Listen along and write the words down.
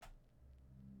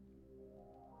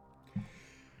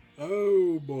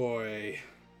Oh boy.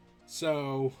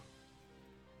 So,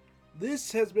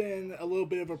 this has been a little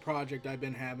bit of a project I've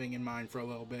been having in mind for a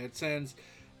little bit since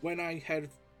when I had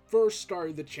first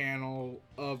started the channel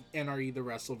of NRE the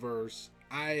Wrestleverse.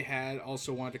 I had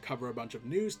also wanted to cover a bunch of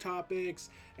news topics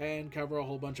and cover a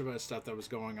whole bunch of other stuff that was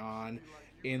going on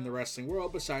in the wrestling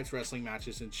world besides wrestling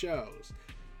matches and shows.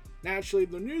 Naturally,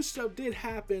 the news stuff did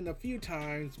happen a few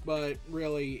times, but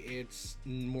really it's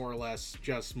more or less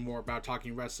just more about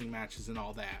talking wrestling matches and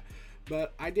all that.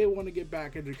 But I did want to get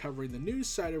back into covering the news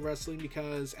side of wrestling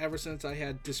because ever since I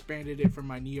had disbanded it from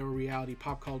my Neo-Reality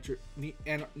Collective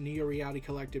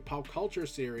pop culture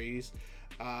series,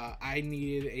 I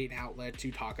needed an outlet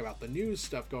to talk about the news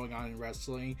stuff going on in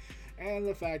wrestling, and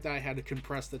the fact that I had to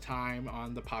compress the time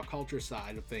on the pop culture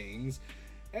side of things,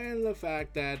 and the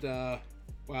fact that,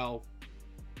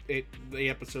 the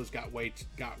episodes got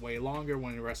way longer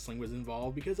when wrestling was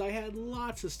involved because I had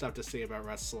lots of stuff to say about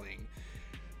wrestling.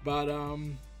 But,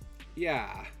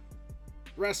 yeah.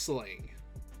 Wrestling.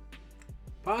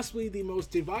 Possibly the most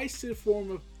divisive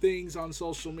form of things on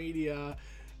social media,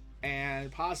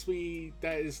 and possibly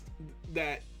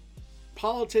that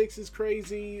politics is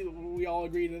crazy. We all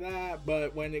agree to that,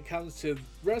 but when it comes to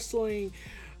wrestling,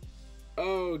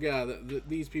 oh god,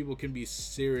 these people can be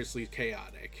seriously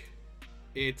chaotic.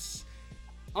 It's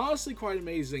honestly quite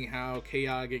amazing how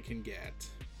chaotic it can get.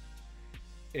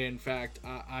 In fact,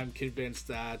 I'm convinced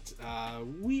that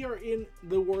we are in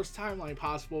the worst timeline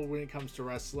possible when it comes to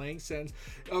wrestling since,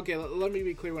 okay, let me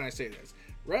be clear when I say this.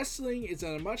 Wrestling is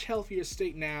in a much healthier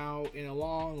state now in a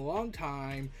long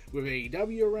time with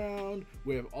AEW around,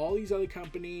 with all these other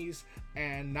companies,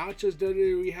 and not just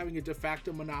WWE having a de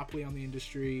facto monopoly on the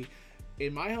industry.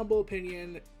 In my humble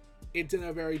opinion, it's in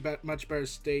a very much better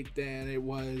state than it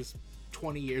was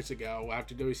 20 years ago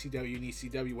after WCW and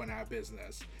ECW went out of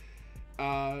business.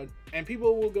 And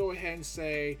people will go ahead and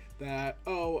say that,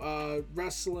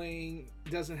 wrestling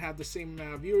doesn't have the same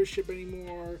amount of viewership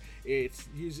anymore.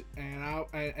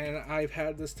 I've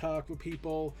had this talk with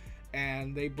people,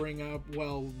 and they bring up,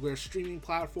 we're streaming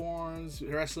platforms.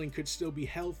 Wrestling could still be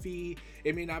healthy.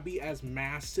 It may not be as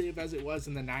massive as it was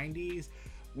in the 90s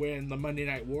when the Monday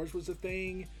Night Wars was a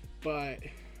thing, but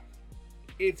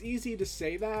it's easy to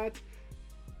say that.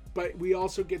 But we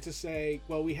also get to say,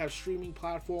 we have streaming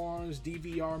platforms,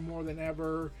 DVR more than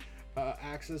ever,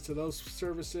 access to those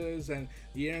services, and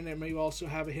the internet may also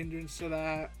have a hindrance to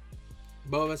that.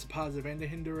 Both as a positive and a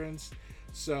hindrance.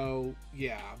 So,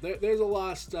 yeah, there's a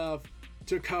lot of stuff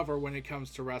to cover when it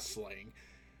comes to wrestling.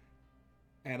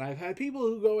 And I've had people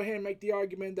who go ahead and make the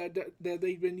argument that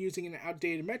they've been using an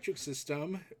outdated metric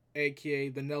system, aka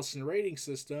the Nelson rating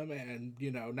system, and,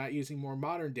 not using more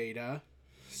modern data.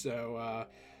 So,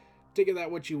 take of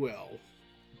that what you will.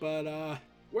 But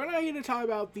we're not here to talk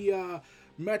about the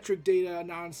metric data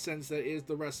nonsense that is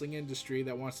the wrestling industry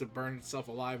that wants to burn itself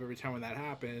alive every time when that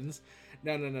happens.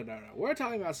 No. We're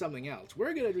talking about something else.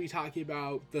 We're going to be talking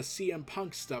about the CM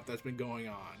Punk stuff that's been going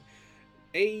on.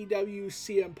 AEW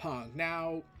CM Punk.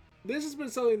 Now, this has been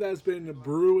something that's been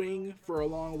brewing for a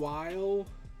long while,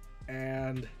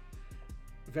 and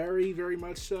very, very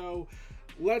much so.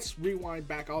 Let's rewind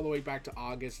all the way back to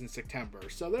August and September.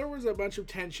 So there was a bunch of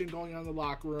tension going on in the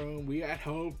locker room. We had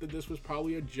hoped that this was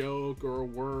probably a joke or a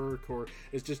work, or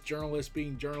it's just journalists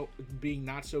being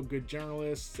not so good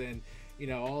journalists, and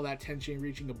all that tension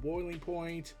reaching a boiling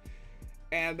point.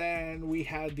 And then we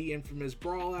had the infamous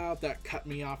brawl out that cut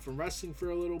me off from wrestling for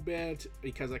a little bit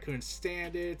because I couldn't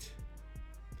stand it.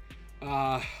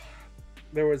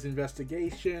 There was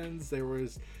investigations. There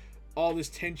was all this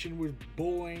tension was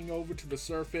boiling over to the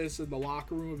surface in the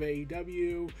locker room of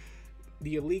AEW.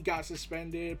 The Elite got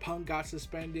suspended. Punk got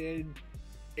suspended.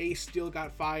 Ace Steel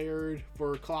got fired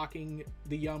for clocking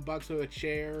the Young Bucks with a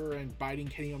chair and biting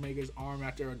Kenny Omega's arm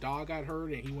after a dog got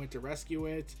hurt and he went to rescue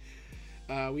it.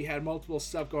 We had multiple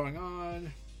stuff going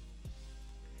on.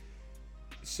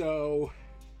 So,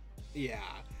 yeah.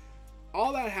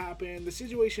 All that happened. The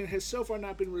situation has so far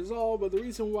not been resolved, but the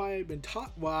reason why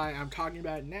why I'm talking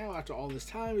about it now after all this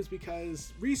time is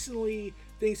because recently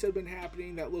things have been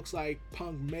happening that looks like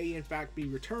Punk may in fact be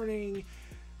returning,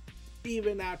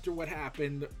 even after what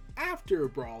happened after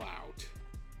Brawl Out.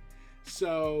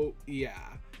 So, yeah.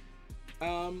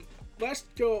 Let's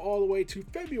go all the way to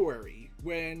February,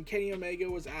 when Kenny Omega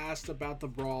was asked about the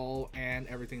Brawl and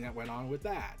everything that went on with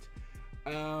that.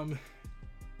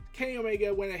 Kenny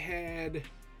Omega went ahead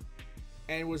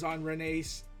and was on Renee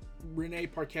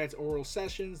Parquette's Oral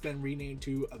Sessions, then renamed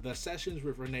to The Sessions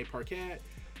with Renee Parquette,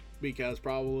 because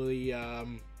probably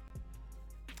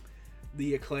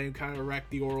The Acclaim kind of wrecked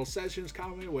the oral sessions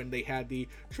comment when they had the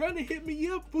trying to hit me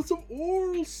up for some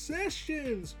oral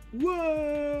sessions.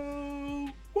 Whoa!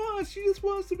 What? She just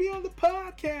wants to be on the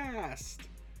podcast.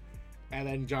 And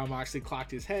then Jon Moxley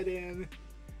clocked his head in.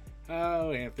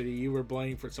 Oh, Anthony, you were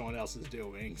blamed for someone else's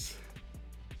doings.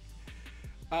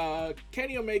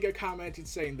 Kenny Omega commented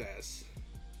saying this.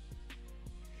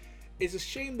 It's a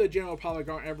shame the general public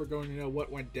aren't ever going to know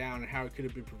what went down and how it could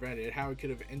have been prevented, how it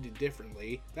could have ended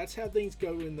differently. That's how things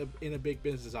go in a big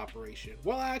business operation.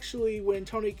 Well, actually, it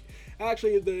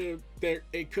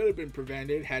could have been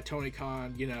prevented had Tony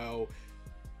Khan,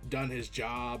 done his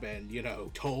job and,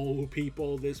 told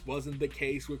people this wasn't the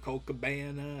case with Colt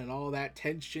Cabana and all that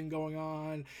tension going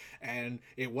on, and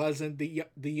it wasn't the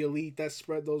elite that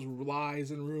spread those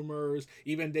lies and rumors.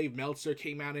 Even Dave Meltzer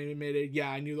came out and admitted, yeah,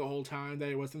 I knew the whole time that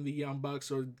it wasn't the Young Bucks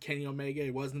or Kenny Omega,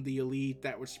 it wasn't the elite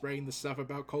that was spreading the stuff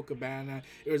about Colt Cabana.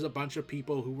 It was a bunch of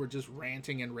people who were just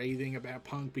ranting and raving about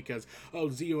Punk because, oh,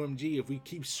 ZOMG, if we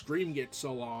keep screaming it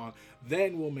so long,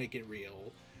 then we'll make it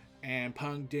real. And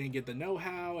Punk didn't get the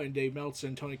know-how, and Dave Meltzer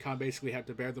and Tony Khan basically had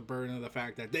to bear the burden of the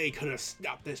fact that they could have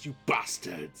stopped this, you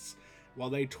bastards,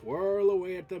 while they twirl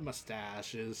away at the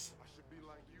mustaches.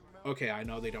 Okay, I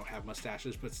know they don't have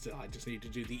mustaches, but still, I just need to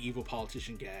do the evil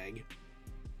politician gag.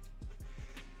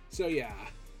 So yeah,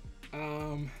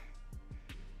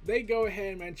 they go ahead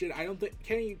and mention,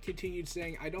 Kenny continued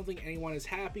saying, I don't think anyone is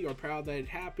happy or proud that it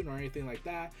happened or anything like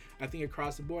that. I think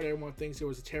across the board, everyone thinks it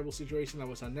was a terrible situation that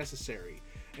was unnecessary.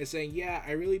 And saying, yeah,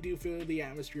 I really do feel the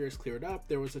atmosphere is cleared up.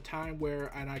 There was a time where,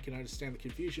 and I can understand the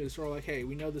confusion, it's sort of like, hey,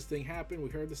 we know this thing happened, we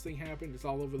heard this thing happened, it's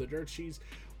all over the dirt sheets,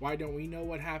 why don't we know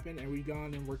what happened? And we've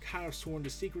gone and we're kind of sworn to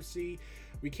secrecy,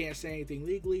 we can't say anything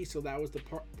legally, so that was the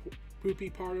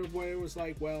poopy part of what it was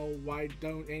like, well, why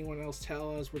don't anyone else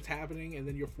tell us what's happening, and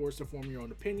then you're forced to form your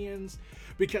own opinions,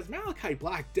 because Malachi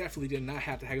Black definitely did not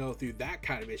have to go through that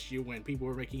kind of issue when people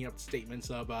were making up statements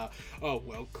of, oh,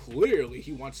 well, clearly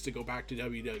he wants to go back to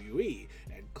WWE,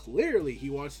 and clearly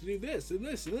he wants to do this, and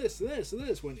this, and this, and this, and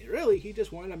this, when really he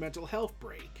just wanted a mental health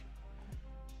break.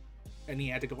 And he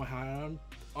had to go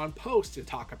on post to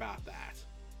talk about that.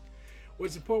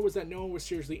 What's important was that no one was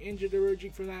seriously injured or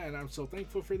urging for that, and I'm so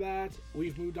thankful for that.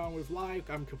 We've moved on with life.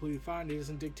 I'm completely fine. It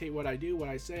doesn't dictate what I do, what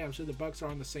I say. I'm sure the Bucks are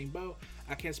on the same boat.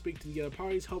 I can't speak to the other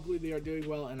parties. Hopefully they are doing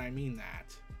well, and I mean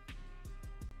that.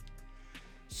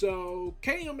 So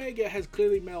Kenny Omega has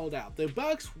clearly mellowed out. The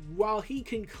Bucks, while he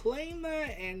can claim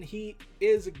that, and he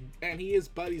is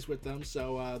buddies with them,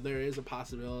 so there is a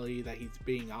possibility that he's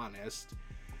being honest.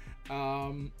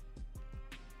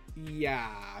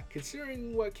 Yeah,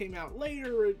 considering what came out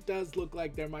later, it does look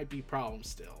like there might be problems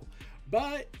still.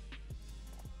 But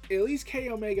at least Kenny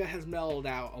Omega has mellowed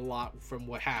out a lot from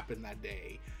what happened that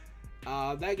day.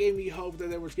 That gave me hope that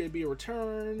there was going to be a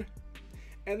return.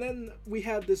 And then we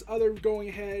had this other going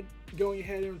ahead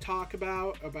and talk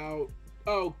about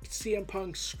oh, CM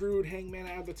Punk screwed Hangman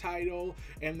out of the title,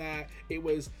 and that it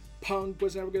was Punk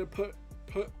was never going to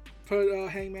put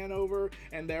Hangman over,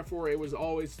 and therefore it was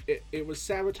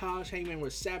sabotage. Hangman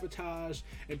was sabotaged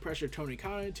and pressured Tony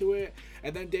Khan into it.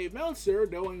 And then Dave Meltzer,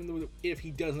 knowing if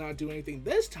he does not do anything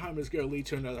this time is going to lead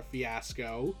to another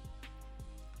fiasco,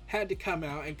 had to come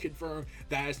out and confirm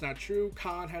that is not true.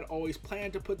 Khan had always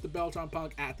planned to put the belt on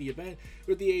Punk at the event,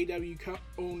 with the AEW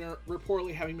owner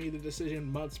reportedly having made the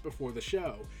decision months before the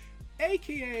show.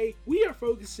 AKA, we are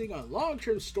focusing on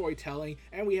long-term storytelling,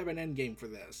 and we have an endgame for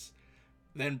this.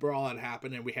 Then Brawl had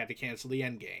happened and we had to cancel the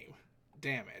endgame.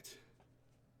 Damn it.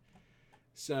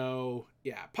 So,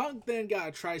 yeah. Punk then got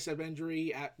a tricep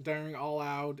injury during All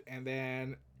Out, and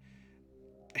then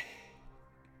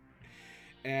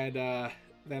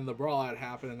then the Brawl had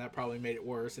happened, and that probably made it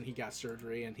worse, and he got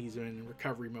surgery, and he's been in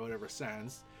recovery mode ever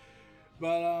since.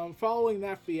 But following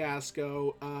that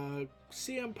fiasco,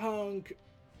 CM Punk,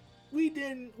 we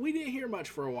didn't hear much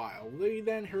for a while. We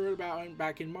then heard about him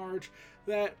back in March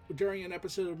that during an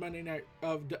episode of Monday Night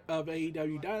of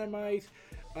AEW Dynamite,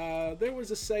 there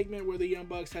was a segment where the Young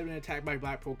Bucks had been attacked by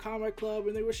Blackpool Combat Club,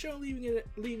 and they were shown leaving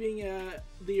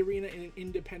the arena in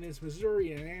Independence,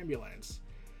 Missouri, in an ambulance.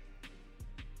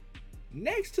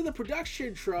 Next to the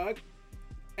production truck,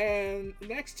 and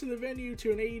next to the venue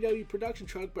to an AEW production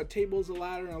truck, but tables, a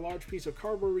ladder, and a large piece of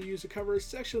cardboard were used to cover a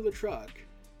section of the truck.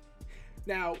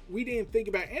 Now, we didn't think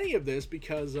about any of this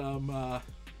because,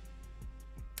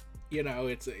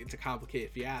 it's a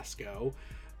complicated fiasco.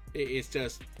 It's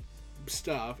just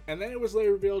stuff. And then it was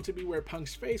later revealed to be where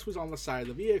Punk's face was on the side of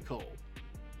the vehicle.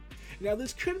 Now,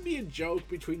 this could be a joke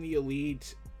between the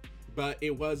Elite But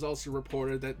it was also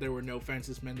reported that there were no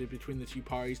fences mended between the two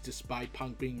parties, despite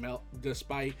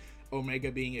despite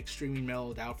Omega being extremely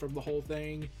mellowed out from the whole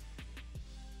thing.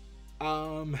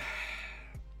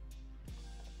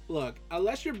 Look,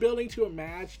 unless you're building to a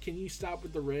match, can you stop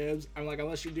with the ribs? I'm like,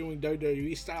 unless you're doing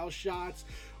WWE style shots,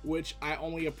 which I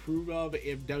only approve of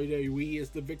if WWE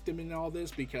is the victim in all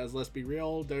this, because let's be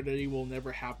real, WWE will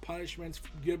never have punishments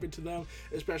given to them,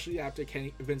 especially after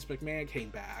Vince McMahon came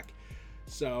back.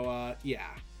 So, yeah.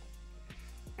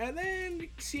 And then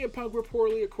CM Punk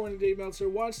reportedly, according to Dave Meltzer,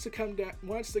 wants to come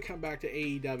back to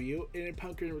AEW, and in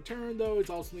Punk in return, though, it's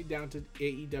ultimately down to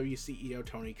AEW CEO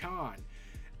Tony Khan.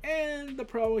 And the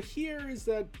problem here is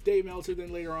that Dave Meltzer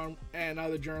then later on and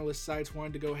other journalist sites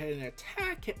wanted to go ahead and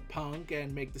attack Punk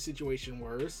and make the situation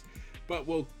worse, but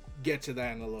we'll get to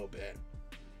that in a little bit.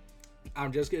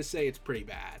 I'm just going to say it's pretty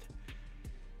bad.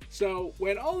 So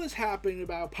when all this happened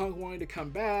about Punk wanting to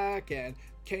come back and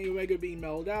Kenny Omega being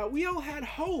mellowed out, we all had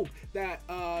hope that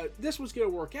this was going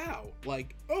to work out.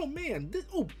 Like, oh man,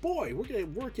 oh boy, we're going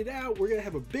to work it out. We're going to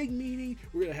have a big meeting.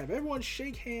 We're going to have everyone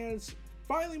shake hands,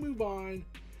 finally move on,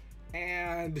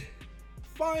 and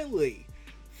finally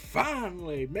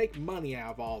make money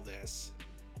out of all this.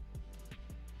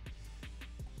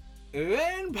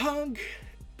 Then Punk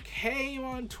came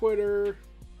on Twitter,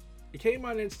 he came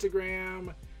on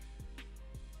Instagram,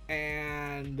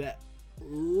 and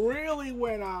really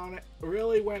went out,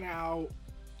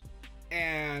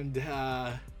 and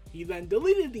he then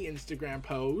deleted the Instagram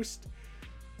post,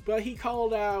 but he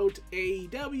called out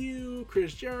AEW,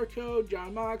 Chris Jericho,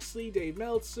 Jon Moxley, Dave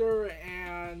Meltzer,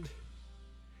 and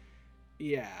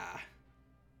yeah.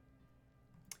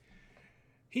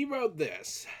 He wrote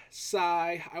this: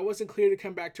 "Sigh, I wasn't clear to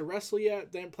come back to wrestle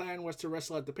yet, then plan was to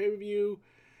wrestle at the pay-per-view.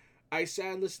 I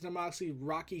sat and listened to Moxley's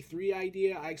Rocky 3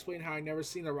 idea. I explained how I never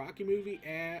seen a Rocky movie,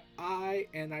 and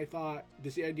I thought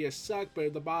this idea sucked, but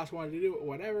if the boss wanted to do it,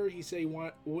 whatever. He said he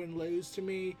wouldn't lose to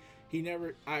me.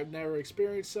 I've never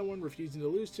experienced someone refusing to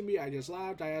lose to me. I just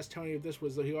laughed. I asked Tony if this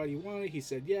was what he wanted. He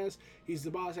said yes. He's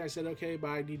the boss. I said okay, but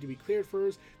I need to be cleared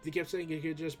first. He kept saying it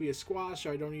could just be a squash,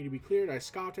 so I don't need to be cleared. I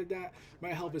scoffed at that.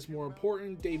 My health is more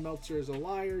important. Dave Meltzer is a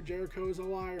liar. Jericho is a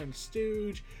liar and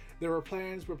stooge. There were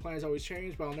plans, but plans always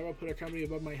change, but I'll never put a company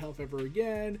above my health ever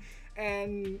again."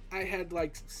 And I had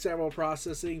like several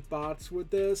processing thoughts with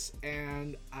this,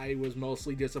 and I was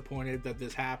mostly disappointed that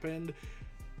this happened.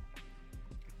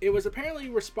 It was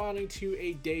apparently responding to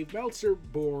a Dave Meltzer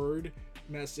board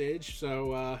message,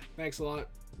 so thanks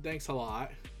a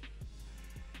lot.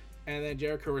 And then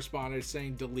Jericho responded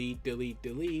saying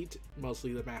delete,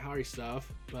 mostly the Matt Hardy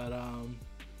stuff, but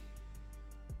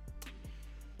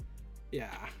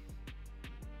yeah.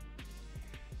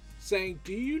 Saying,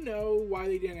 "Do you know why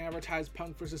they didn't advertise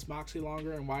Punk versus Moxley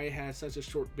longer and why it had such a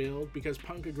short build? Because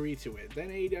Punk agreed to it. Then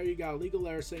AEW got a legal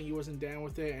letter saying he wasn't down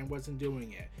with it and wasn't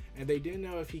doing it. And they didn't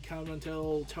know if he'd come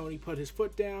until Tony put his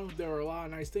foot down. There were a lot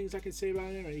of nice things I could say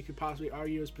about him, and you could possibly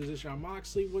argue his position on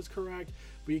Moxley was correct,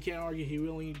 but you can't argue he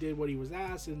willingly did what he was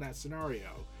asked in that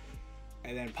scenario."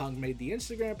 And then Punk made the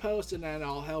Instagram post, and then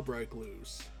all hell broke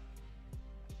loose.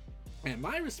 And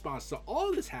my response to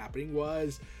all this happening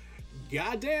was,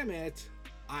 God damn it,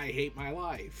 I hate my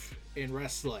life in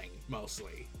wrestling,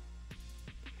 mostly.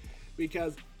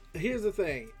 Because here's the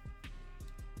thing.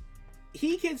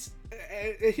 Here's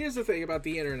the thing about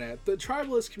the internet. The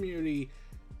tribalist community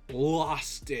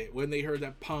lost it when they heard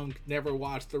that Punk never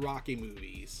watched the Rocky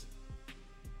movies.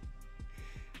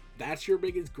 That's your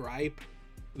biggest gripe?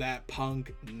 That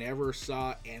Punk never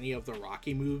saw any of the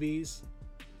Rocky movies?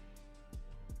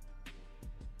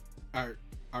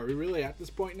 Are we really at this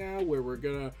point now where we're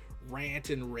gonna rant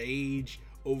and rage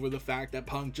over the fact that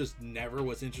Punk just never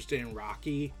was interested in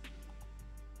Rocky?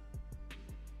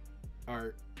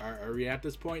 Are we at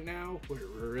this point now? We're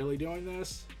really doing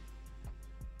this?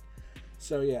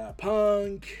 So yeah,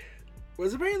 Punk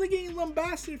was apparently getting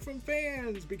lambasted from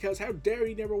fans because how dare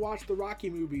he never watched the Rocky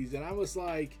movies, and I was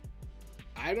like,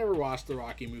 I never watched the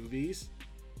Rocky movies.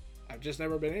 I've just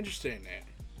never been interested in it.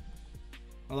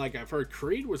 Like, I've heard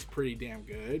Creed was pretty damn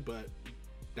good, but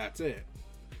that's it.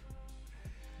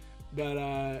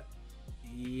 But,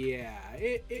 yeah,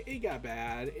 it got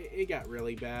bad. It got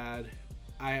really bad.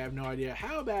 I have no idea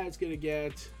how bad it's gonna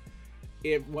get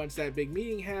once that big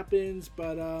meeting happens,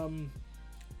 but,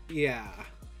 yeah.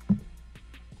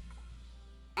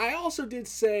 I also did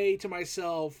say to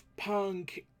myself,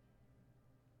 Punk,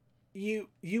 you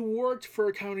worked for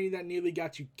a company that nearly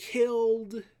got you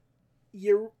killed.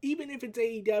 Even if it's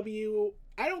AEW,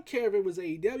 I don't care if it was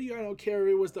AEW, I don't care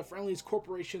if it was the friendliest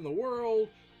corporation in the world.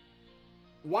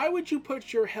 Why would you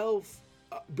put your health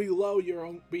below your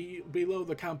own, below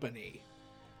the company.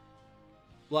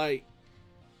 Like,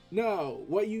 no,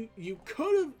 what you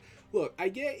could have. Look, I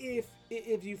get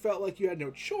if you felt like you had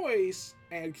no choice,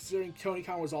 and considering Tony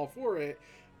Khan was all for it,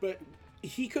 but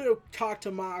he could have talked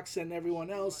to Mox and everyone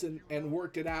else and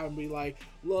worked it out and be like,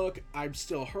 look, I'm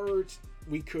still hurt.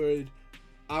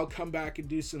 I'll come back and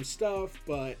do some stuff,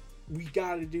 but we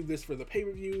got to do this for the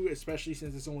pay-per-view, especially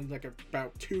since it's only like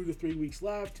about 2 to 3 weeks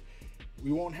left.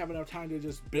 We won't have enough time to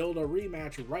just build a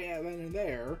rematch right at then and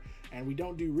there, and we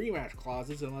don't do rematch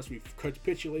clauses unless we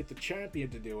capitulate the champion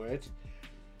to do it.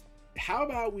 How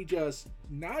about we just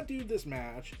not do this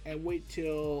match and wait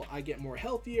till I get more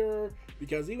healthier?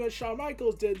 Because even Shawn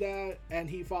Michaels did that, and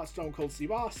he fought Stone Cold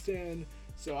Steve Austin,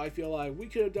 so I feel like we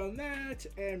could have done that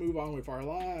and move on with our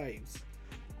lives.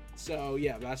 So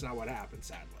yeah, that's not what happened,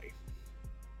 sadly.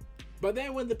 But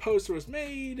then when the poster was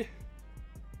made,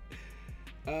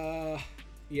 according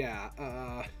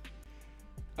to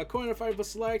Fightful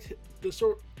Select,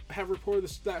 have reported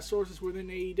that sources within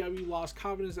AEW lost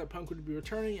confidence that Punk would be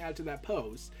returning. Add to that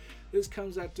post. This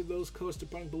comes after those close to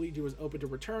Punk believed he was open to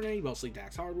returning, mostly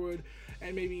Dax Hardwood,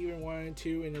 and maybe even wanted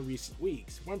to in the recent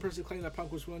weeks. One person claimed that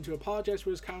Punk was willing to apologize for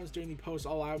his comments during the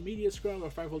post-all-out media scrum,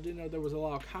 but Fightful didn't know there was a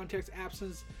lot of context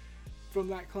absence from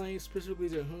that claim, specifically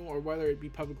to whom or whether it be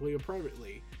publicly or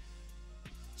privately.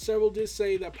 Several did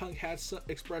say that Punk had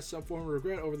expressed some form of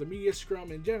regret over the media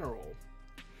scrum in general.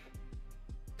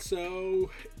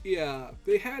 So, yeah,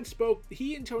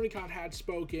 he and Tony Khan had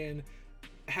spoken,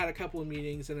 had a couple of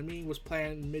meetings, and a meeting was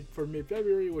planned for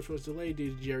mid-February, which was delayed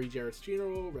due to Jerry Jarrett's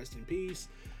funeral, rest in peace.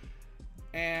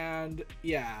 And,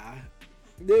 yeah,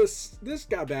 this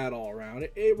got bad all around.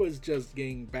 It was just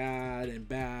getting bad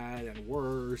and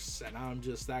worse, and I'm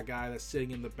just that guy that's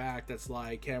sitting in the back that's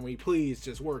like, can we please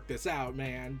just work this out,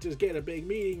 man? Just get a big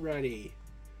meeting ready.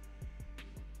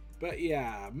 But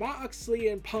yeah, Moxley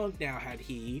and Punk now had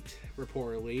heat,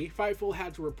 reportedly. Fightful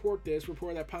had to report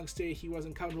that Punk stated he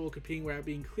wasn't comfortable competing without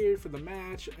being cleared for the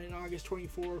match in August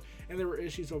 24, and there were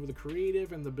issues over the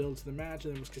creative and the build to the match,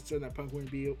 and it was concerned that Punk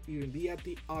wouldn't even be at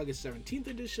the August 17th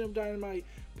edition of Dynamite.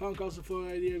 Punk also floated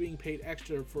the idea of being paid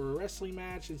extra for a wrestling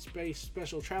match, and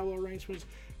special travel arrangements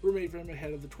were made for him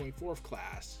ahead of the 24th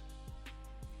class.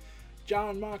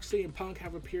 John Moxley and Punk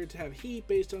have appeared to have heat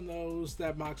based on those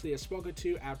that Moxley has spoken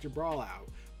to after Brawlout.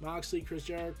 Moxley, Chris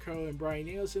Jericho, and Bryan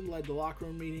Danielson led the locker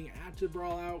room meeting after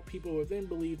Brawlout. People within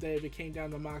believed that if it came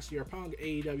down to Moxley or Punk,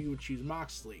 AEW would choose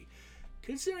Moxley.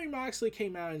 Considering Moxley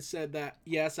came out and said that,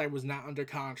 yes, I was not under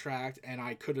contract and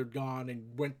I could have gone and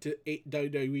went to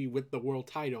WWE with the world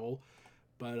title,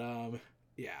 but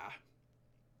yeah.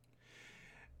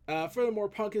 Furthermore,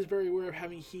 Punk is very aware of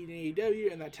having heat in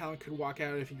AEW and that talent could walk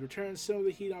out if he returns. Some of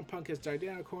the heat on Punk has died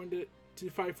down according to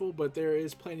Fightful, but there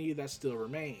is plenty that still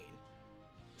remain.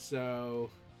 So,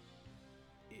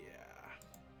 yeah.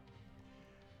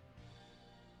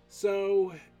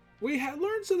 So, we had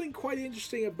learned something quite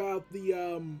interesting about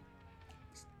the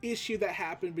issue that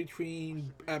happened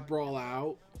at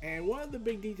Brawlout, and one of the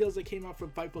big details that came out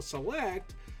from Fightful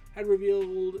Select had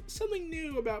revealed something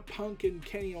new about Punk and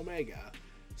Kenny Omega.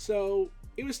 So,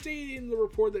 it was stated in the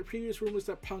report that previous rumors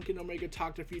that Punk and Omega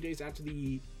talked a few days after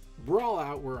the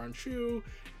Brawlout were untrue.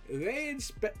 They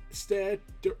instead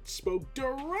spoke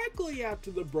directly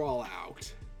after the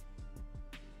Brawlout.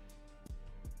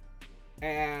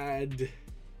 And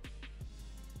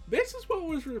this is what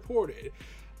was reported.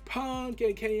 Punk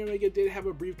and Kenny Omega did have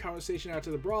a brief conversation after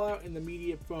the Brawlout in the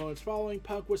immediate phones following.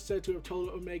 Punk was said to have told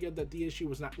Omega that the issue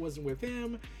wasn't with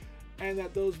him, and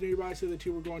that those nearby said the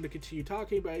two were going to continue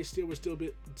talking, but it was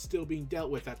still being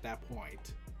dealt with at that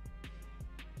point.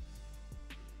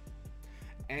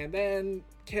 And then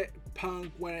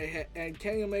Punk went ahead, and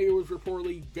Kenny Omega was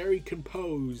reportedly very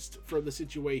composed for the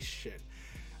situation.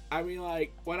 I mean,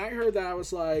 like, when I heard that, I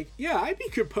was like, yeah, I'd be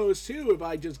composed too if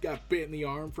I just got bit in the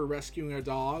arm for rescuing a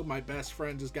dog. My best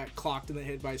friend just got clocked in the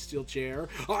head by a steel chair.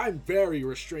 I'm very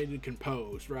restrained and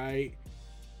composed, right?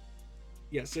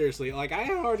 Yeah, seriously, like, I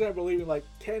had a hard time believing, like,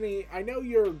 Kenny, I know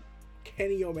you're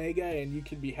Kenny Omega and you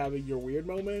can be having your weird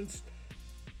moments,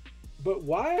 but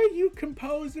why are you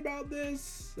composed about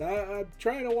this? I'm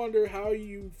trying to wonder how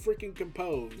you freaking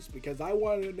composed, because I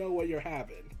want to know what you're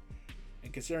having.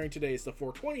 And considering today is the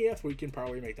 420th, we can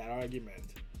probably make that argument.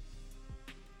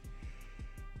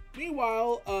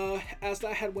 Meanwhile, as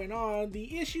that had went on,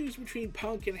 the issues between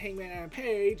Punk and Hangman Adam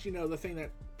Page, you know, the thing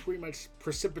that pretty much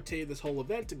precipitated this whole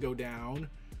event to go down,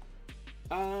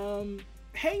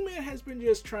 Hangman has been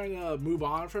just trying to move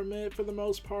on from it for the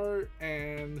most part,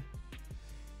 and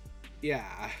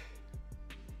yeah,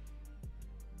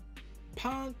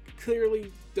 Punk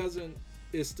clearly doesn't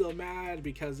is still mad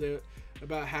because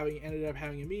about having ended up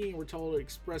having a meeting. We're told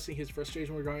expressing his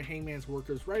frustration regarding Hangman's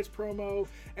workers' rights promo,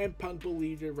 and Punk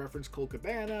believed it referenced Colt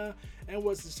Cabana and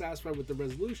was dissatisfied with the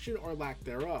resolution or lack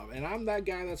thereof. And I'm that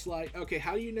guy that's like, okay,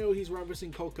 how do you know he's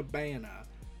referencing Colt Cabana?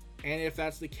 And if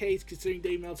that's the case, considering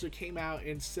Dave Meltzer came out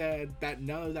and said that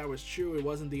none of that was true, it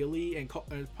wasn't the Elite, and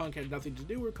Punk had nothing to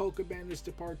do with Colt Cabana's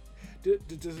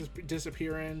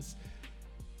disappearance,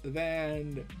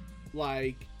 then,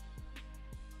 like,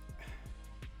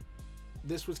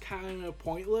 this was kind of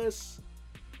pointless.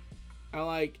 In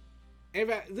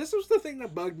fact, this was the thing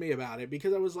that bugged me about it,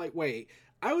 because I was like, wait,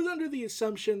 I was under the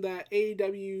assumption that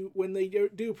AEW, when they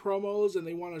do promos and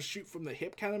they want to shoot from the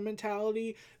hip kind of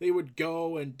mentality, they would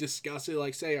go and discuss it,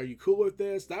 like, say, are you cool with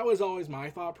this? That was always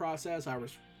my thought process. I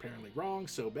was apparently wrong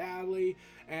so badly,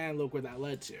 and look what that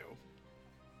led to.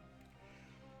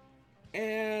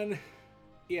 And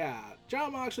yeah,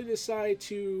 Jon Moxley decided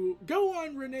to go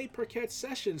on Renee Paquette's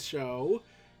Sessions show,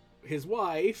 his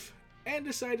wife, and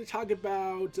decided to talk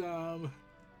about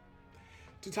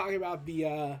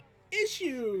the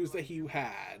issues that he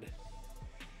had.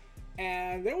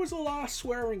 And there was a lot of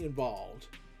swearing involved.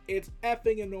 It's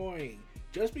effing annoying.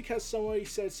 Just because somebody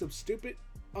said some stupid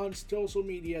on social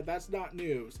media, that's not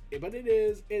news. But it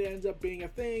is. It ends up being a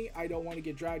thing. I don't want to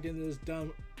get dragged into this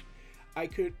dumb. I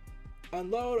could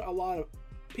unload a lot of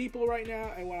people right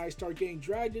now, and when I start getting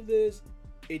dragged into this,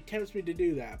 it tempts me to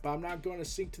do that, but I'm not going to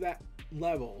sink to that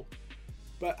level.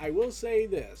 But I will say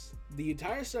this: the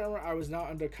entire summer I was not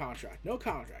under contract, no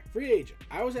contract, free agent.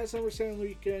 I was at SummerSlam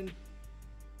weekend,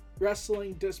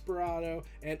 wrestling Desperado,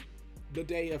 and the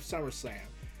day of SummerSlam.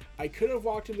 I could have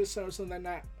walked into SummerSlam that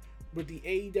night with the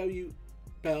AEW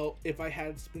belt if I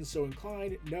had been so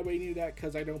inclined. Nobody knew that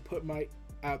because I don't put my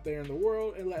out there in the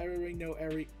world and let everybody know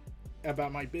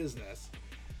about my business.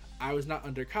 I was not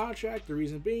under contract. The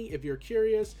reason being, if you're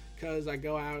curious, because I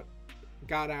got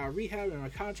out of rehab and my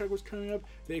contract was coming up,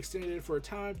 they extended it for a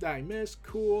time that I missed.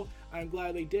 Cool. I'm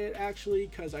glad they did, actually,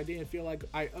 because I didn't feel like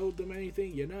I owed them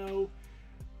anything, you know.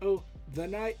 Oh, the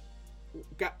night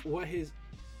got what his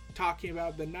talking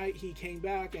about the night he came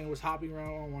back and was hopping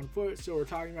around on one foot. So we're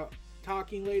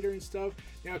talking later and stuff.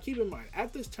 Now keep in mind,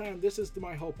 at this time, this is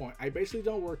my whole point. I basically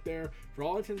don't work there. For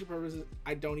all intents and purposes,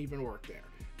 I don't even work there.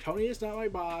 Tony is not my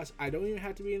boss. I don't even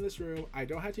have to be in this room. I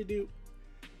don't have to do.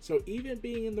 So even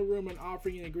being in the room and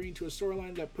offering and agreeing to a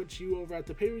storyline that puts you over at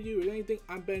the pay-per-view, if anything,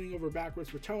 I'm bending over backwards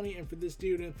for Tony and for this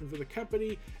dude and for the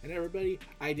company and everybody.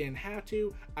 I didn't have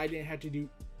to. I didn't have to do.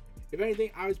 If anything,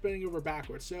 I was bending over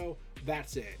backwards. So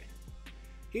that's it.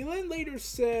 He then later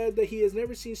said that he has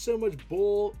never seen so much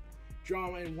bull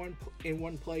drama in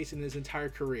one place in his entire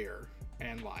career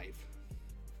and life.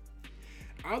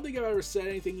 I don't think I've ever said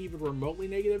anything even remotely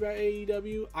negative about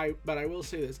AEW, but I will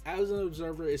say this. As an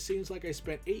observer, it seems like I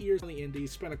spent 8 years on the indies,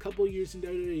 spent a couple of years in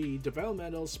WWE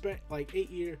developmental, spent like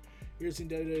 8 years in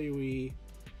WWE,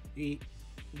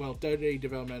 WWE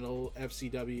developmental,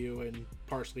 FCW, and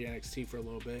partially NXT for a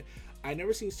little bit. I've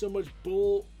never seen so much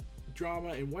bull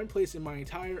drama in one place in my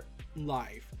entire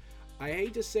life. I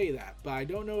hate to say that, but I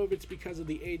don't know if it's because of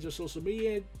the age of social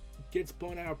media, it gets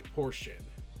blown out of proportion.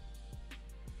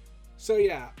 So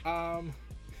yeah,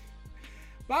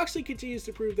 Moxley continues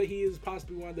to prove that he is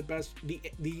possibly one of the best,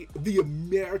 the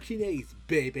American Ace,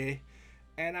 baby.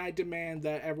 And I demand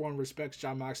that everyone respects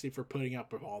Jon Moxley for putting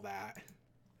up with all that.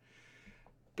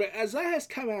 But as that has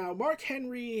come out, Mark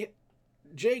Henry,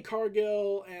 Jay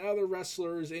Cargill, and other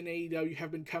wrestlers in AEW have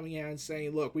been coming out and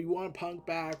saying, look, we want Punk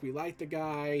back, we like the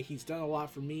guy, he's done a lot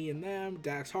for me and them.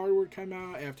 Dax Harwood come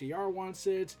out, FTR wants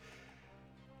it.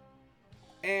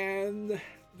 And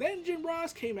then Jim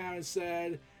Ross came out and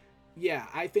said, yeah,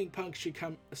 I think Punk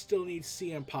still needs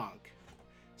CM Punk.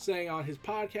 Saying on his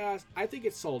podcast, I think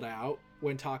it's sold out,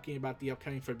 when talking about the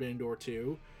upcoming Forbidden Door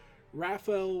 2.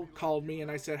 Raphael called me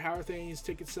and I said, how are things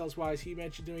ticket sales wise? He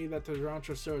mentioned to me that the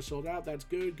Toronto show is sold out. That's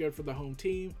good for the home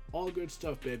team. All good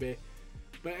stuff, baby.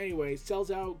 But anyway,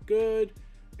 sells out, good.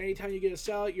 Anytime you get a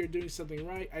sellout, you're doing something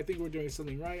right. I think we're doing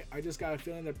something right. I just got a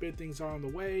feeling that big things are on the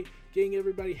way. Getting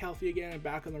everybody healthy again and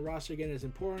back on the roster again is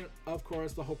important. Of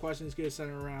course, the whole question is going to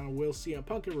center around, will CM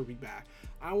Punk ever be back?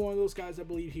 I'm one of those guys that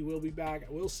believe he will be back.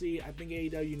 We'll see. I think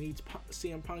AEW needs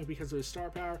CM Punk because of his star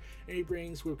power, and he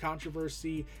brings with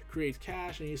controversy, creates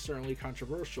cash, and he's certainly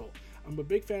controversial. I'm a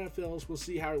big fan of Phil's. We'll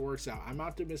see how it works out. I'm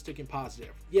optimistic and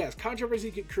positive. Yes,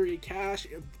 controversy can create cash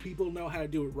if people know how to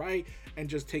do it right and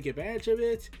just take advantage of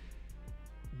it.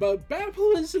 But bad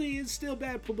publicity is still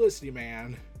bad publicity,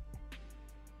 man.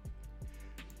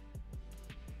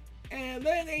 And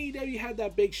then AEW had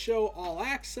that big show, All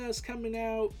Access, coming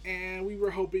out, and we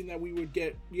were hoping that we would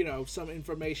get, some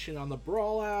information on the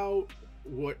Brawl out,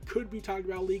 what could be talked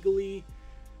about legally.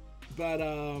 But,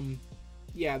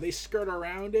 yeah, they skirt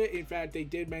around it. In fact, they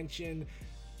did mention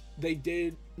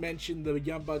the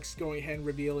Young Bucks going ahead and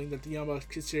revealing that the Young Bucks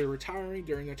consider retiring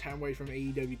during their time away from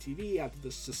AEW TV after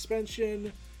the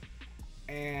suspension.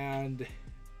 And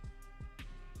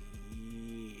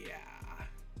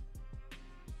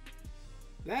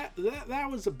That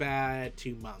was a bad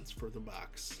 2 months for the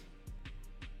Bucks.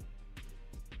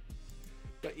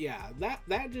 But yeah,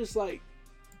 that just like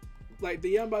the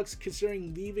Young Bucks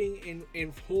considering leaving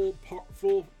in full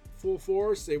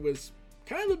force. It was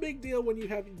kind of a big deal when you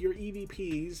have your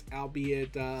EVPs,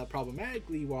 albeit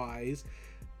problematically wise,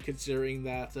 considering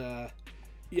that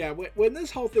when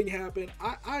this whole thing happened,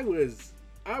 I was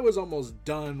almost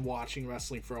done watching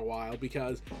wrestling for a while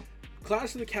because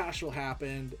Clash of the Castle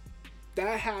happened.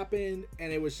 That happened,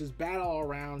 and it was just bad all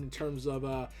around in terms of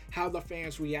how the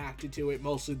fans reacted to it,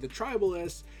 mostly the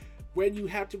tribalists. When you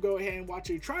have to go ahead and watch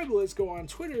a tribalist go on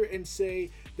Twitter and say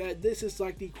that this is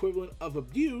like the equivalent of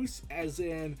abuse, as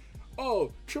in,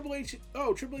 Triple H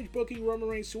booking Roman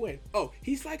Reigns to win. Oh,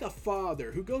 he's like a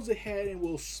father who goes ahead and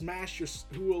will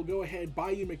who will go ahead and buy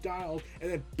you McDonald's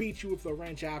and then beat you with a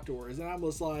wrench afterwards. And I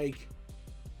was like,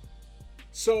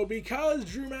 so because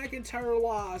Drew McIntyre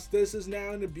lost, this is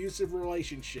now an abusive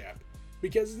relationship.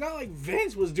 Because it's not like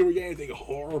Vince was doing anything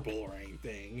horrible or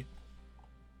anything.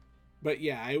 But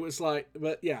yeah,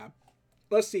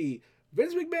 let's see.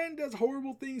 Vince McMahon does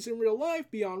horrible things in real life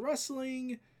beyond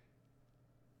wrestling.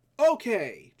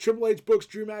 Okay, Triple H books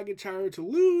Drew McIntyre to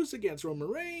lose against Roman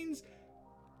Reigns.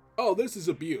 Oh, this is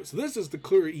abuse. This is the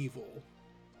clear evil.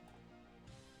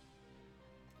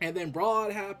 And then Brawl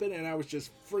had happened, and I was just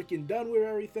freaking done with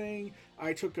everything.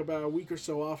 I took about a week or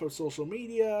so off of social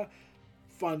media.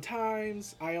 Fun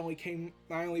times. I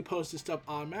only posted stuff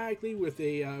automatically with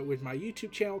my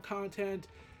YouTube channel content.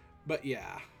 But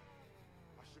yeah.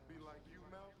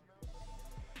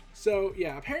 So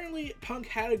yeah, apparently Punk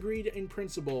had agreed in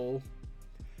principle,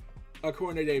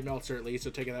 according to Dave Meltzer at least,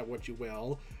 so take that what you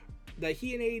will, that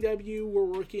he and AEW were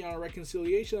working on a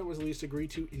reconciliation that was at least agreed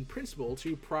to in principle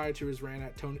prior to his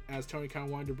rant as Tony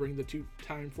Khan wanted to bring the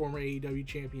two-time former AEW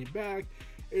champion back.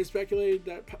 It is speculated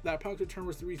that Punk's return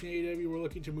was the reason AEW were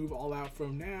looking to move All Out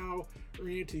from now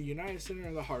Arena to the United Center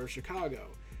in the heart of Chicago.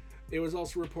 It was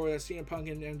also reported that CM Punk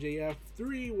and MJF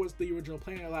 3 was the original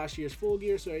plan at last year's Full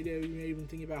Gear, so AEW may even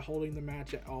think about holding the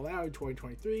match at All Out in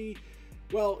 2023.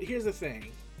 Well, here's the thing.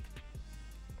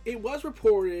 It was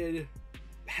reported,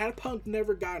 had Punk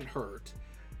never gotten hurt,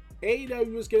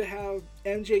 AEW was going to have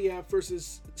MJF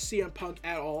versus CM Punk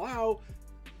at All Out.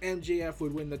 MJF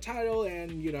would win the title,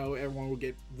 and, everyone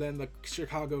would then the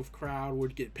Chicago crowd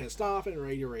would get pissed off and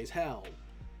ready to raise hell.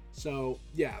 So,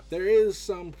 yeah, there is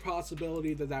some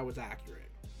possibility that was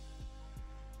accurate.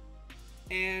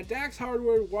 And Dax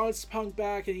Hardwood wants Punk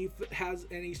back, and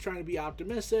he's trying to be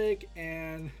optimistic,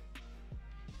 and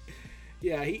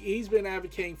yeah, he's been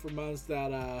advocating for months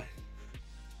that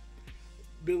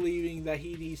believing that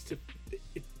he needs to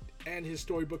end his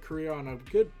storybook career on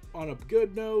a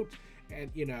good note, and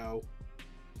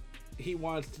he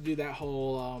wants to do that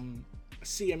whole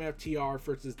CMFTR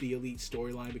versus the Elite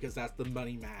storyline because that's the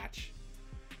money match.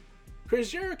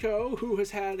 Chris Jericho, who has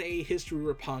had a history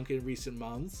with Punk in recent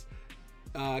months,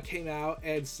 came out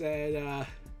and said,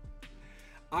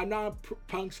 "I'm not on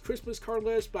Punk's Christmas card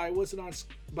list, but I wasn't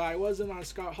on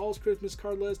Scott Hall's Christmas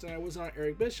card list, and I wasn't on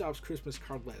Eric Bischoff's Christmas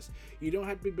card list. You don't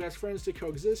have to be best friends to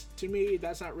coexist. To me,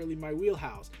 that's not really my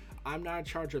wheelhouse. I'm not in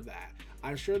charge of that.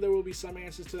 I'm sure there will be some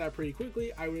answers to that pretty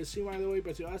quickly. I would assume either way,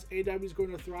 but to us, AEW is going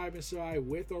to thrive and survive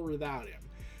with or without him."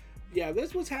 Yeah,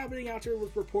 this was happening after it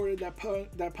was reported that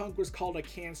Punk was called a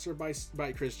cancer by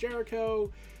Chris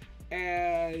Jericho,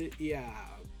 and yeah,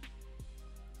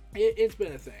 it's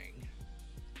been a thing.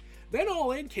 Then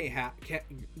All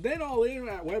In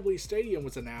at Wembley Stadium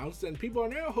was announced, and people are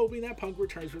now hoping that Punk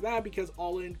returns for that because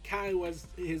All In kind of was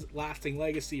his lasting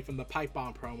legacy from the Pipe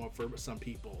Bomb promo for some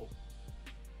people.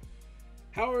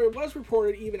 However, it was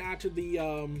reported even after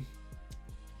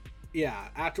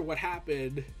after what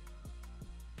happened,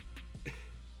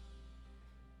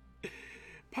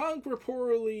 Punk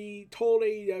reportedly told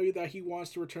AEW that he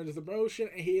wants to return to the promotion,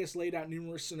 and he has laid out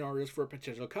numerous scenarios for a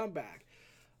potential comeback.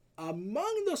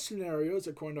 Among the scenarios,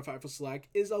 according to Fightful Select,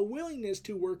 is a willingness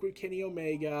to work with Kenny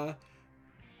Omega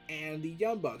and the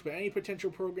Young Bucks, but any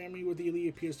potential programming with the Elite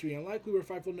appears to be unlikely, with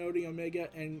Fightful noting Omega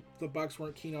and the Bucks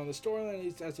weren't keen on the storyline, at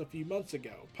least as a few months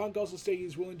ago. Punk also stated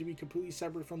he's willing to be completely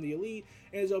separate from the Elite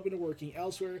and is open to working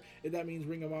elsewhere. If that means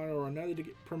Ring of Honor or another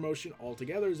promotion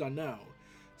altogether is unknown.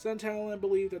 Some talent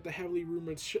believe that the heavily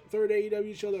rumored third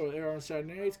AEW show that will air on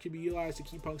Saturday nights could be utilized to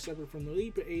keep Punk separate from the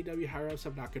Elite, but AEW higher-ups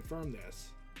have not confirmed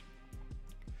this.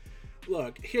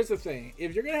 Look, here's the thing.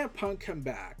 If you're going to have Punk come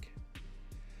back,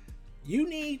 you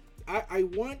need... I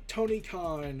want Tony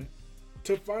Khan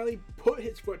to finally put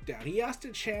his foot down. He has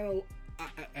to channel...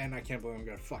 and I can't believe I'm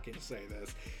going to fucking say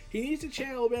this. He needs to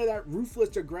channel a bit of that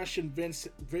ruthless aggression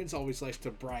Vince always likes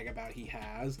to brag about he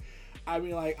has. I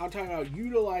mean, like, I'm talking about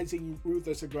utilizing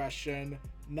ruthless aggression,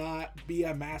 not be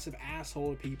a massive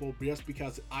asshole to people just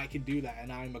because I can do that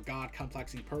and I'm a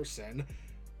god-complexing person.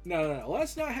 No.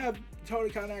 Let's not have Tony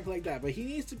Khan act like that. But he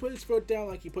needs to put his foot down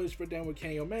like he put his foot down with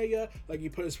Kenny Omega, like he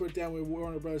put his foot down with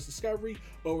Warner Bros. Discovery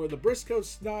over the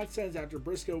Briscoe's nonsense after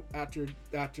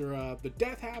the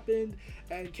death happened,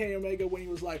 and Kenny Omega when he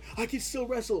was like, I can still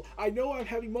wrestle. I know I'm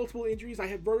having multiple injuries. I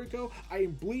have vertigo. I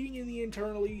am bleeding in the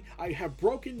internally. I have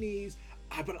broken knees.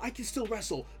 But I can still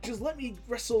wrestle. Just let me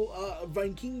wrestle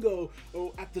Vikingo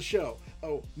at the show.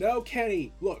 Oh, no,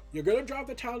 Kenny. Look, you're going to drop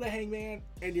the title to Hangman,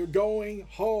 and you're going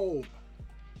home.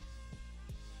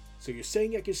 So you're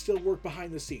saying I can still work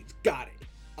behind the scenes. Got it.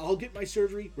 I'll get my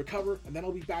surgery, recover, and then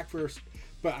I'll be back first.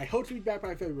 But I hope to be back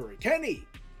by February. Kenny!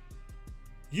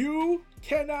 You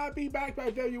cannot be back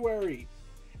by February.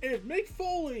 If Mick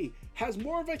Foley has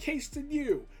more of a case than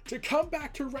you to come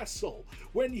back to wrestle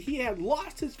when he had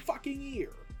lost his fucking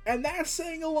ear, and that's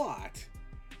saying a lot,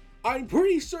 I'm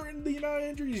pretty certain the amount of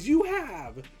injuries you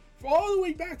have all the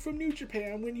way back from New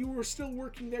Japan when you were still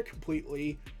working there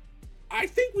completely, I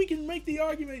think we can make the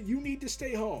argument you need to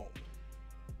stay home.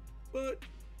 But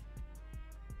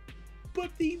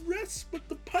the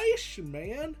patient,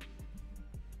 man.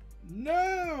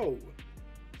 No.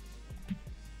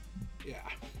 Yeah.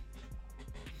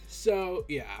 So,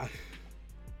 yeah.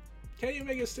 Kenny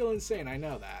Omega's still insane, I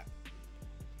know that.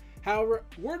 However,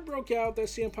 word broke out that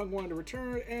CM Punk wanted to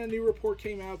return, and a new report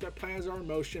came out that plans are in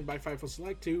motion by Fightful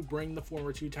Select to bring the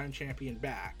former two-time champion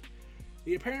back.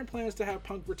 The apparent plan is to have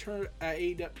Punk return to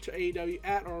AEW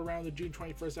at or around the June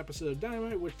 21st episode of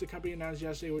Dynamite, which the company announced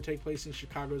yesterday would take place in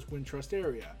Chicago's Wintrust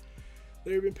area.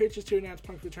 There have been pitches to announce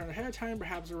Punk's return ahead of time,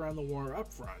 perhaps around the Warner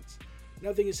upfronts.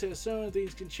 Nothing is set in stone,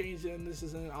 things can change, and this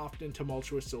is an often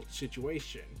tumultuous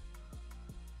situation.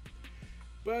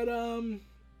 But,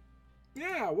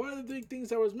 yeah, one of the big things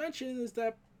that was mentioned is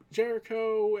that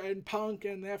Jericho and Punk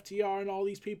and the FTR and all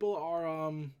these people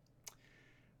are,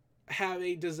 have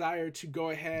a desire to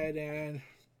go ahead and,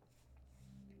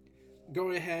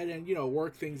 you know,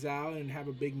 work things out and have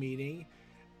a big meeting.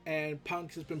 And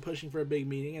Punk has been pushing for a big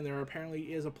meeting, and there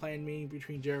apparently is a planned meeting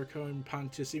between Jericho and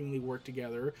Punk to seemingly work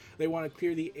together. They want to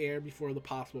clear the air before the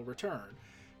possible return.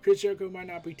 Chris Jericho might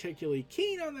not be particularly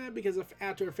keen on that because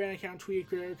after a fan account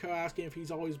tweeted Jericho asking if he's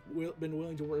always been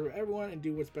willing to work with everyone and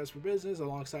do what's best for business,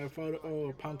 alongside a photo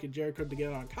of Punk and Jericho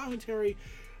together on commentary,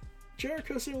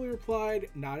 Jericho simply replied,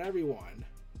 "Not everyone."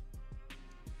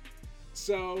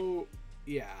 So,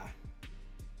 yeah.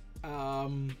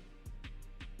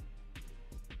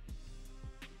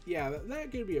 Yeah,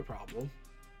 that could be a problem.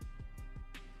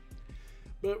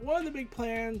 But one of the big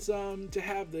plans to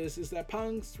have this is that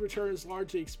Punk's return is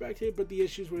largely expected, but the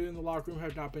issues within the locker room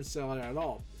have not been settled at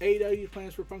all. AEW's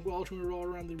plans for Punk will ultimately roll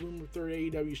around the rumored third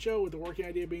AEW show, with the working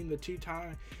idea being the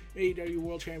two-time AEW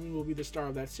World Champion will be the star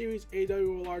of that series.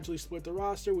 AEW will largely split the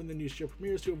roster when the new show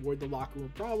premieres to avoid the locker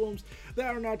room problems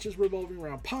that are not just revolving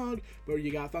around Punk, but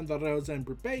you got Thunder Rosa and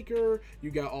Britt Baker, you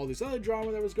got all this other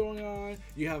drama that was going on,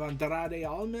 you have Andrade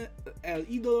El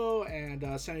Idolo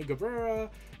and Sammy Guevara.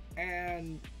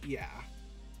 And yeah,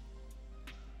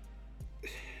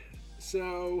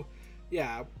 so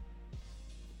yeah,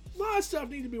 a lot of stuff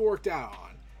needs to be worked out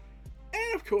on.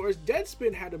 And of course,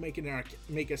 Deadspin had to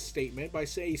make a statement by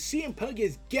saying CM Punk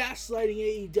is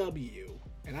gaslighting AEW,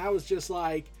 and I was just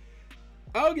like,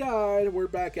 oh god, we're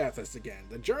back at this again.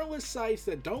 The journalist sites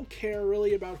that don't care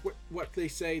really about what they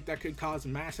say that could cause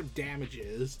massive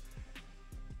damages.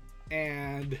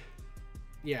 And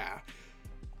yeah,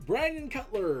 Brandon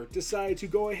Cutler decided to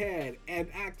go ahead and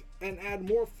add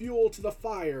more fuel to the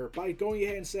fire by going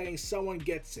ahead and saying someone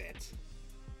gets it.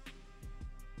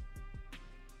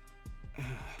 Of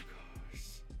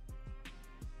course.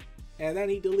 And then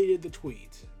he deleted the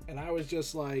tweet. And I was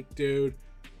just like, dude,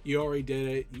 you already did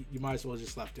it. You might as well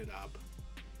just left it up.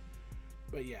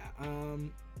 But yeah,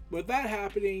 with that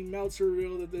happening, Meltzer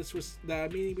revealed that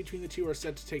that meeting between the two are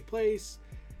set to take place.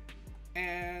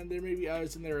 And there may be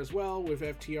others in there as well with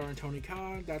FTR and Tony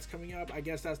Khan. That's coming up. I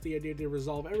guess that's the idea, to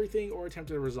resolve everything or attempt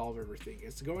to resolve everything.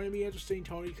 It's going to be interesting.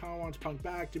 Tony Khan wants Punk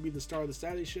back to be the star of the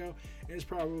Saturday show, and it's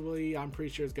probably, I'm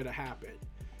pretty sure it's going to happen.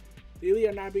 The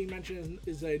Elite not being mentioned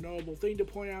is a notable thing to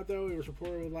point out, though. It was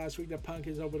reported last week that Punk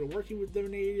is open to working with them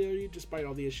in AEW despite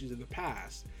all the issues in the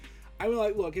past. I mean,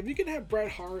 like, look, if you can have Bret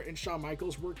Hart and Shawn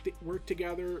Michaels work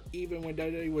together, even when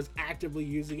WWE was actively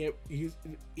using it,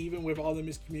 even with all the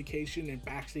miscommunication and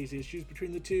backstage issues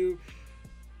between the two,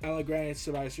 granted,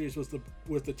 Survivor Series was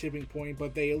the tipping point,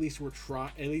 but they at least were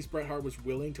at least Bret Hart was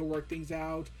willing to work things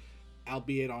out,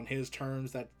 albeit on his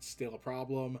terms. That's still a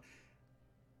problem.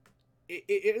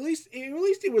 At least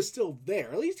it was still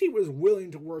there. At least he was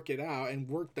willing to work it out and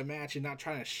work the match and not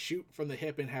trying to shoot from the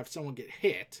hip and have someone get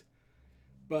hit.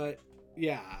 But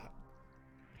yeah,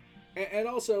 and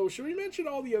also, should we mention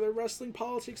all the other wrestling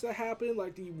politics that happened?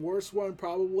 Like, the worst one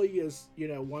probably is,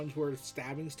 ones where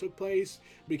stabbings took place,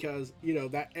 because,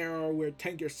 that era where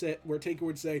Taker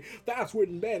would say, "That's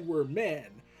when men were men.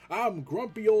 I'm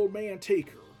grumpy old man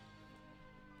Taker."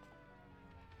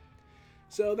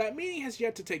 So that meeting has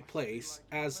yet to take place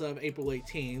as of April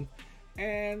 18th.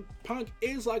 And Punk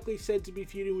is likely said to be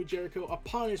feuding with Jericho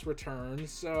upon his return.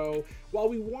 So while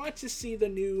we want to see the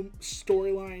new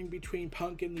storyline between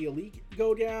Punk and the Elite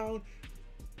go down,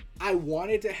 I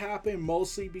want it to happen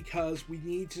mostly because we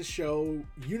need to show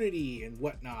unity and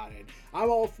whatnot. And I'm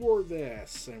all for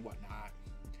this and whatnot.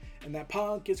 And that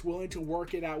Punk is willing to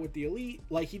work it out with the Elite.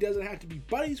 Like, he doesn't have to be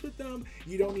buddies with them.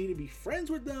 You don't need to be friends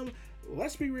with them.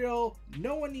 Let's be real.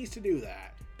 No one needs to do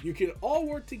that. You can all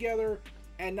work together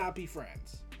and not be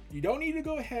friends. You don't need to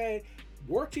go ahead,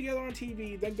 work together on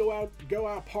TV, then go out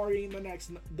partying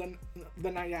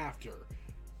the night after.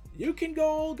 You can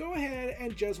go ahead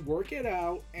and just work it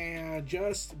out and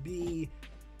just be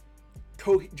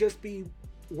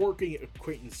working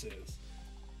acquaintances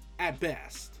at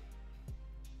best.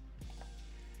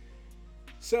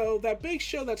 So that big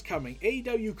show that's coming,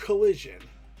 AEW Collision.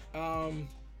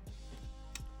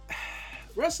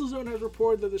 WrestleZone has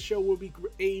reported that the show will be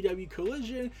AEW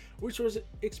Collision, which was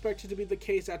expected to be the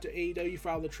case after AEW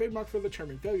filed the trademark for the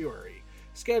term in February.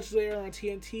 Scheduled to air on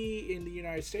TNT in the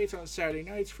United States on Saturday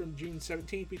nights from June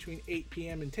 17th between 8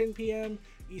 p.m. and 10 p.m.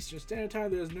 Eastern Standard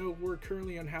Time. There is no word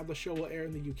currently on how the show will air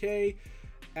in the UK,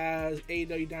 as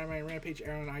AEW Dynamite and Rampage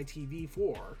air on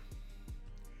ITV4.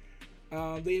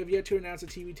 They have yet to announce a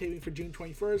TV taping for June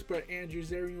 21st, but Andrew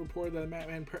Zarian reported that the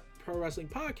Madman Pro Wrestling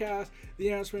Podcast, the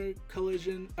announcement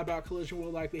about Collision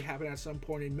will likely happen at some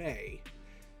point in May.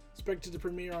 Expected to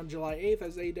premiere on July 8th,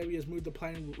 as AEW has moved the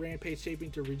planned Rampage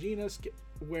taping to Regina,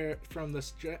 where from the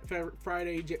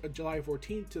Friday, July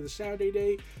 14th to the Saturday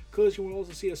day. Collision will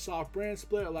also see a soft brand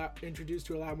split introduced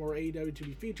to allow more AEW to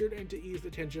be featured and to ease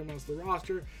the tension amongst the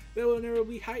roster that will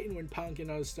inevitably heighten when Punk and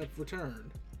other stuff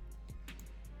return.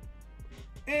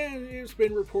 And it's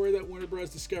been reported that Warner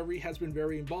Bros. Discovery has been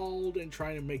very involved in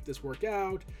trying to make this work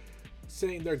out,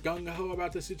 saying they're gung-ho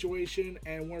about the situation,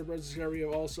 and Warner Bros. Discovery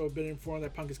have also been informed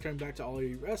that Punk is coming back to All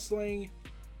Elite Wrestling.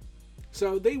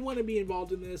 So they want to be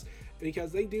involved in this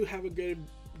because they do have a good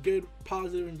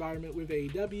positive environment with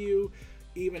AEW,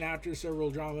 even after several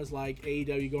dramas like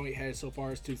AEW going ahead so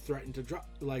far as to threaten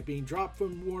to being dropped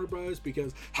from Warner Bros.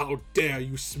 Because how dare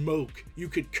you smoke? You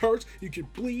could curse, you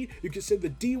could bleed, you could say the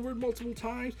D word multiple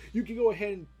times, you could go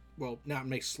ahead and, well, not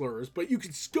make slurs, but you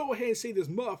could go ahead and say this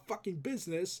motherfucking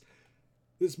business,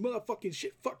 this motherfucking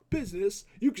shit fuck business,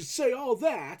 you could say all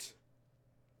that.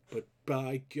 But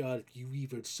by God, if you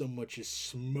even so much as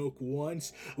smoke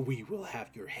once, we will have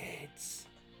your heads.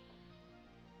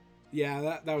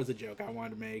 Yeah, that was a joke I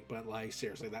wanted to make, but like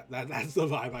seriously, that's the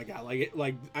vibe I got.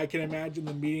 Like I can imagine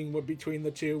the meeting between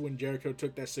the two when Jericho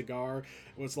took that cigar.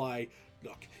 It was like,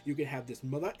 look, you can have this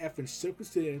mother effing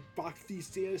circumcision, foxy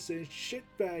citizen,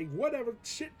 shitbag,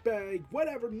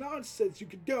 whatever nonsense you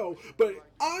could go, but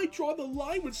I draw the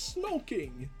line with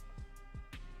smoking.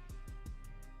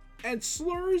 And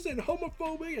slurs and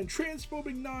homophobic and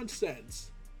transphobic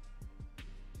nonsense.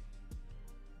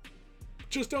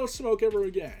 Just don't smoke ever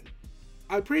again.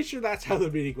 I'm pretty sure that's how the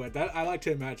meeting went. I like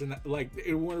to imagine that, like,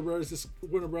 Warner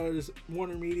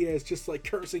Media is just like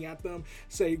cursing at them,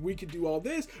 saying we can do all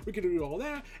this, we can do all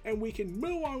that, and we can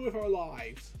move on with our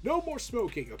lives. No more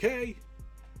smoking, okay?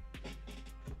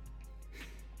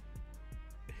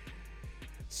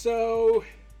 So,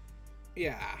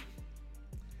 yeah.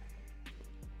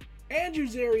 Andrew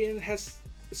Zarian has...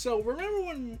 So, remember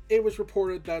when it was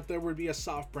reported that there would be a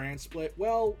soft brand split?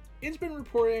 Well, it's been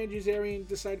reported Andrew Zarian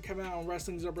decided to come out on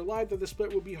Wrestling's Upper Live that the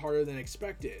split would be harder than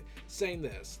expected. Saying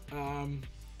this,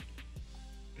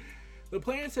 The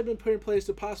plans have been put in place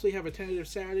to possibly have a tentative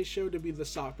Saturday show to be the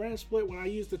soft brand split. When I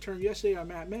used the term yesterday on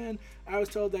Mad Men, I was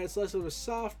told that it's less of a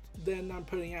soft than I'm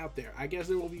putting out there. I guess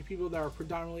there will be people that are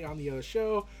predominantly on the other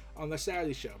show, on the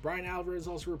Saturday show. Brian Alvarez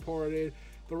also reported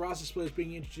the roster split is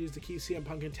being introduced to keep CM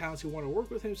Punk and talents who want to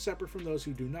work with him separate from those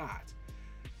who do not.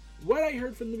 What I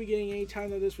heard from the beginning,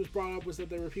 anytime that this was brought up, was that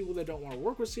there were people that don't want to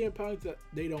work with CM Punk, that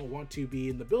they don't want to be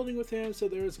in the building with him, so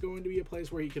there's going to be a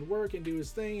place where he can work and do his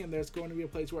thing, and there's going to be a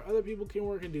place where other people can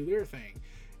work and do their thing.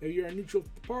 If you're a neutral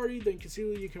party, then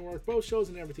conceivably you can work both shows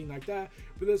and everything like that,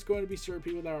 but there's going to be certain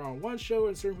people that are on one show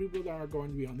and certain people that are going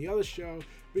to be on the other show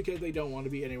because they don't want to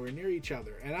be anywhere near each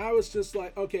other. And I was just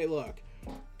like, okay, look,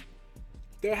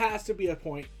 there has to be a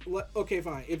point. Okay,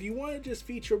 fine. If you want to just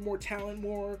feature more talent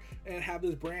more and have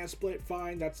this brand split,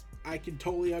 fine. I can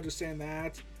totally understand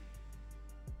that.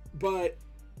 But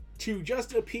to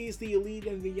just appease the Elite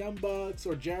and the Young Bucks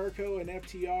or Jericho and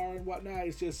FTR and whatnot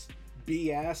is just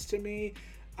BS to me.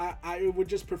 I would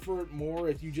just prefer it more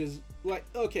if you just, like,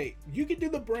 okay, you can do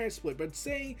the brand split, but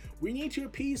saying we need to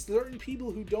appease certain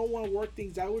people who don't want to work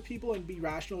things out with people and be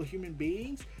rational human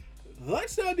beings,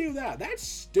 let's not do that. That's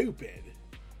stupid.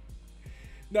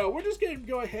 No, we're just going to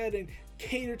go ahead and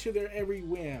cater to their every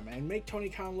whim and make Tony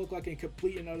Khan look like a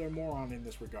complete and utter moron in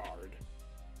this regard.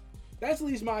 That's at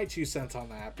least my 2 cents on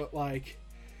that. But, like,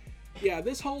 yeah,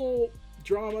 this whole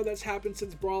drama that's happened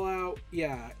since Brawl Out,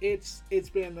 yeah, it's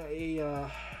been a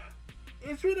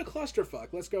clusterfuck.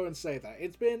 Let's go and say that.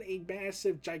 It's been a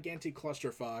massive, gigantic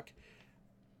clusterfuck,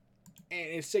 and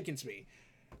it sickens me.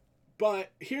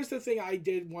 But here's the thing I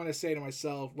did want to say to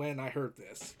myself when I heard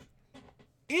this.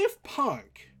 If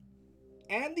Punk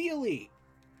and the Elite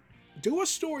do a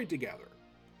story together,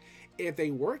 if they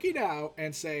work it out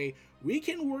and say, we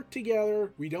can work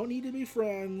together, we don't need to be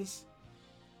friends,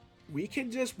 we can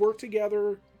just work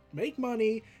together, make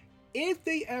money, if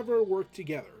they ever work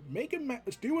together, make a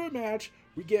match, do a match,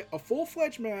 we get a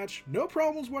full-fledged match, no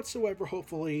problems whatsoever,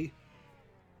 hopefully,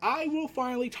 I will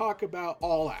finally talk about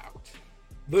All Out.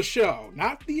 The show,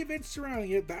 not the events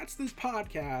surrounding it, that's this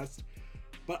podcast.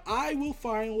 But I will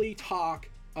finally talk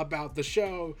about the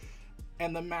show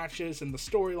and the matches and the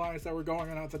storylines that were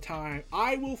going on at the time.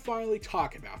 I will finally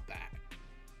talk about that.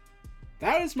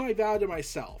 That is my vow to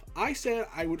myself. I said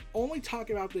I would only talk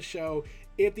about the show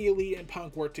if the Elite and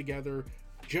Punk work together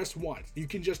just once. You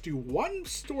can just do one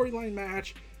storyline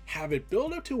match, have it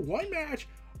build up to one match,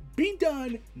 be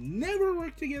done, never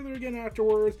work together again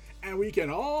afterwards, and we can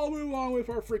all move on with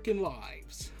our freaking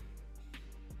lives.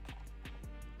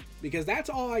 Because that's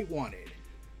all I wanted.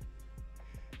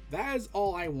 That is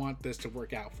all I want this to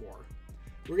work out for.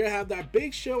 We're going to have that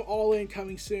big show All In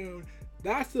coming soon.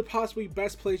 That's the possibly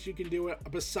best place you can do it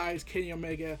besides Kenny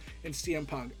Omega and CM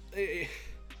Punk.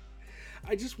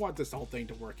 I just want this whole thing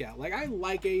to work out. Like, I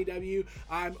like AEW.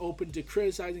 I'm open to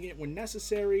criticizing it when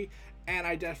necessary. And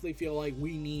I definitely feel like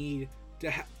we need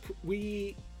to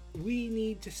we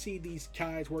need to see these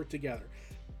guys work together.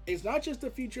 It's not just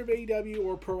the future of AEW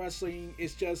or pro wrestling.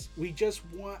 It's just, we just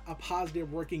want a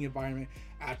positive working environment.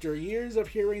 After years of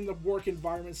hearing the work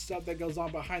environment stuff that goes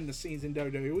on behind the scenes in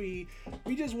WWE,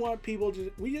 we just want people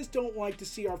to, we just don't like to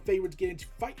see our favorites get into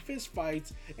fist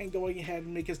fights and going ahead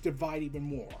and make us divide even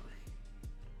more.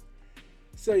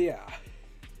 So yeah.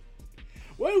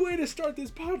 What a way to start this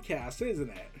podcast,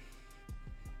 isn't it?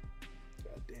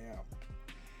 God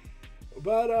damn.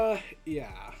 But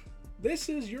yeah. This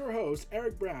is your host,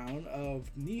 Eric Brown of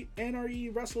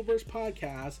NRE Wrestleverse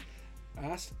podcast.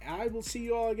 I will see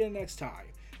you all again next time.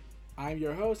 I'm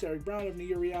your host, Eric Brown of New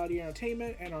York Reality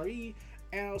Entertainment, NRE,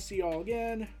 and I'll see you all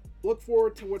again. Look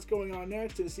forward to what's going on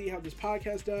next and see how this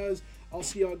podcast does. I'll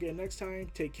see you all again next time.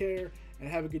 Take care and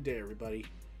have a good day, everybody.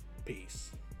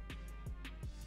 Peace.